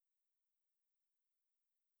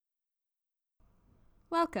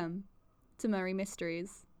Welcome to Murray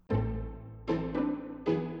Mysteries.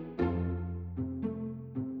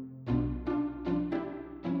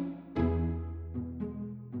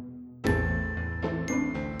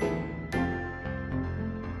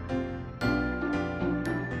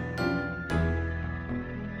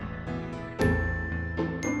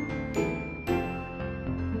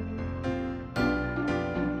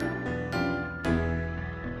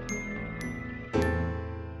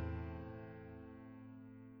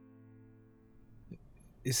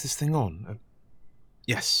 Is this thing on?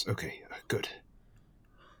 Yes, okay, good.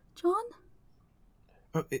 John?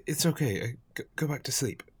 Oh, it's okay. Go back to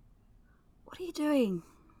sleep. What are you doing?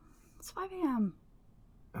 It's 5 a.m.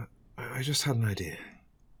 I just had an idea.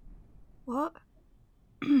 What?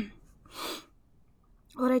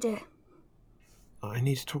 What idea? I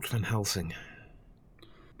need to talk to Van Helsing.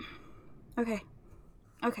 Okay.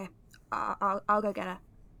 I'll go get her.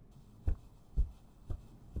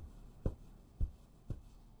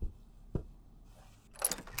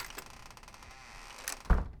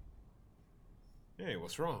 Hey,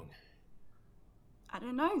 what's wrong? I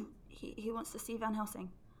don't know. He wants to see Van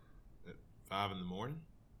Helsing. At 5 in the morning?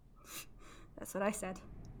 That's what I said.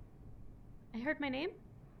 I heard my name?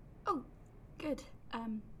 Oh, good.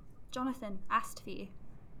 Jonathan asked for you.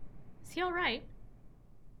 Is he alright?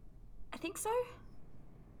 I think so.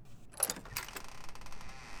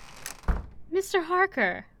 Mr.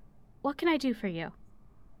 Harker, what can I do for you?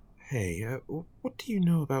 Hey, what do you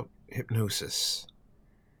know about hypnosis?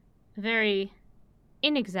 A very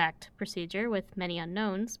inexact procedure with many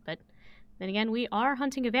unknowns, but then again, we are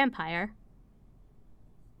hunting a vampire.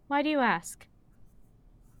 Why do you ask?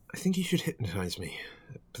 I think you should hypnotize me.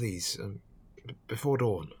 Please, before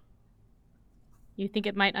dawn. You think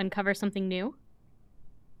it might uncover something new?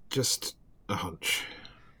 Just a hunch.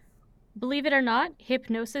 Believe it or not,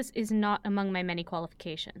 hypnosis is not among my many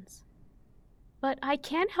qualifications. But I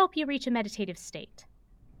can help you reach a meditative state.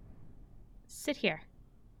 Sit here,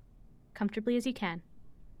 comfortably as you can.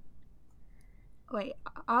 Wait,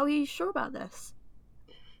 are you sure about this?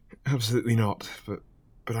 Absolutely not,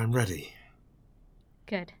 but I'm ready.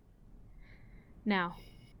 Good. Now,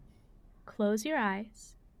 close your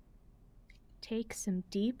eyes. Take some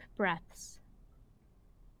deep breaths.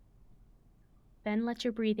 Then let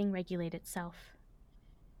your breathing regulate itself.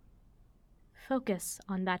 Focus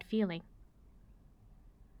on that feeling.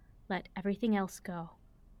 Let everything else go.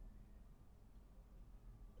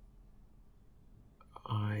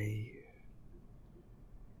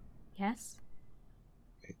 Yes?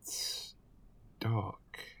 It's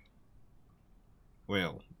dark.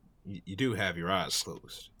 Well, you do have your eyes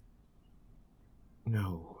closed.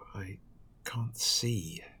 No, I can't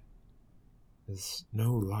see. There's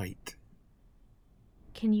no light.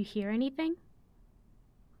 Can you hear anything?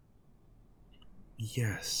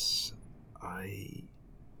 Yes,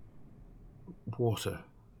 water.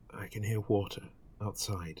 I can hear water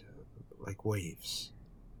outside, like waves.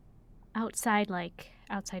 Outside, like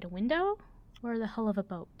outside a window? Or the hull of a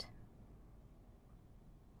boat?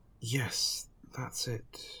 Yes, that's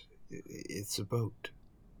it. It's a boat.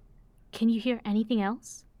 Can you hear anything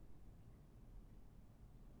else?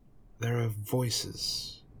 There are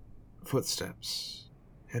voices, footsteps,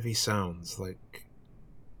 heavy sounds like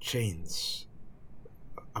chains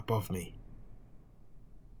above me.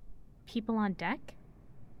 People on deck?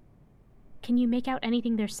 Can you make out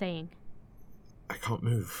anything they're saying? I can't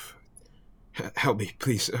move. Help me,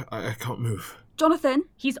 please. I can't move. Jonathan?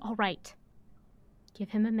 He's all right. Give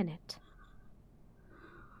him a minute.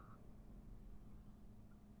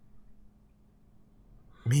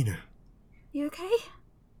 Mina. You okay?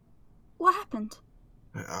 What happened?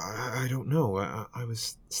 I don't know. I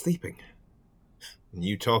was sleeping.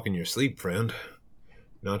 You talk in your sleep, friend.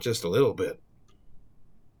 Not just a little bit.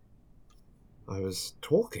 I was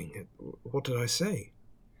talking. What did I say?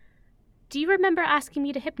 Do you remember asking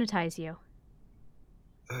me to hypnotize you?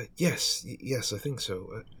 Yes, I think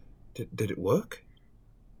so. Did it work?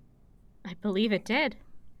 I believe it did.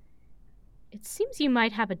 It seems you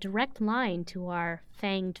might have a direct line to our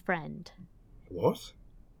fanged friend. What?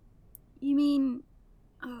 You mean...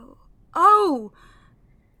 Oh!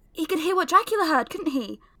 He could hear what Dracula heard, couldn't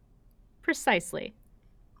he? Precisely.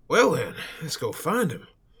 Well then, let's go find him.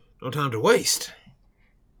 No time to waste.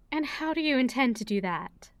 And how do you intend to do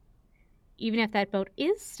that? Even if that boat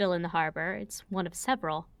is still in the harbor, it's one of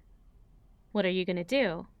several. What are you going to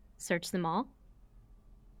do? Search them all?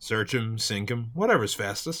 Search him, sink him, whatever's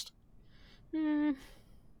fastest. It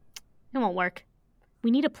won't work. We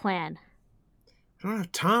need a plan. I don't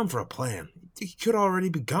have time for a plan. He could already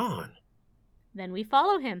be gone. Then we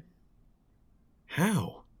follow him.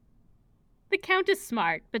 How? The Count is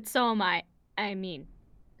smart, but so am I. I mean,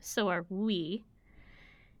 so are we.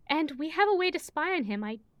 And we have a way to spy on him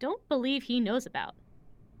I don't believe he knows about.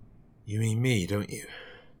 You mean me, don't you?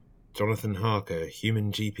 Jonathan Harker,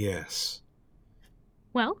 human GPS.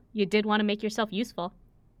 Well, you did want to make yourself useful.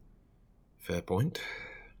 Fair point.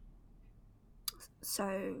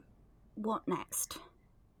 So, what next?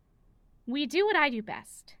 We do what I do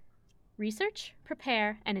best. Research,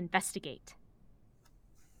 prepare, and investigate.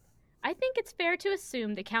 I think it's fair to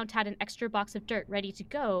assume the Count had an extra box of dirt ready to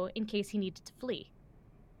go in case he needed to flee.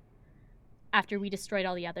 After we destroyed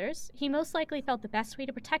all the others, he most likely felt the best way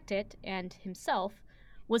to protect it, and himself,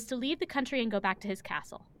 was to leave the country and go back to his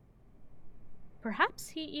castle. Perhaps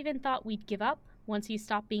he even thought we'd give up once he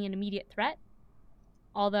stopped being an immediate threat,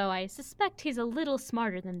 although I suspect he's a little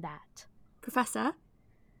smarter than that. Professor?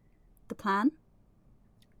 The plan?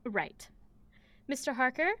 Right. Mr.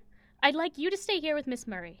 Harker, I'd like you to stay here with Miss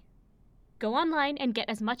Murray. Go online and get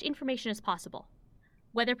as much information as possible.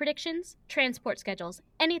 Weather predictions, transport schedules,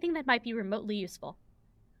 anything that might be remotely useful.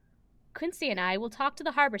 Quincy and I will talk to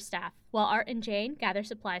the harbor staff while Art and Jane gather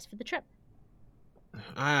supplies for the trip.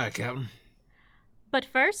 Aye, Captain. But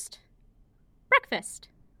first, breakfast.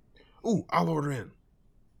 Ooh, I'll order in.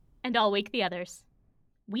 And I'll wake the others.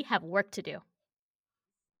 We have work to do.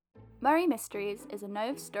 Murray Mysteries is a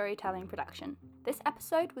Nove storytelling production. This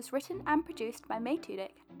episode was written and produced by May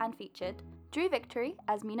Tudyk and featured Drew Victory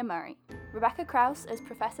as Mina Murray, Rebecca Krause as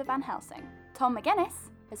Professor Van Helsing, Tom McGuinness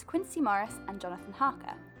as Quincy Morris and Jonathan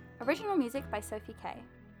Harker. Original music by Sophie Kay.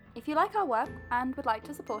 If you like our work and would like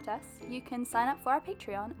to support us, you can sign up for our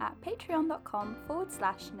Patreon at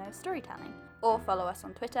patreon.com/novestorytelling or follow us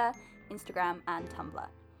on Twitter, Instagram and Tumblr.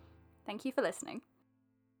 Thank you for listening.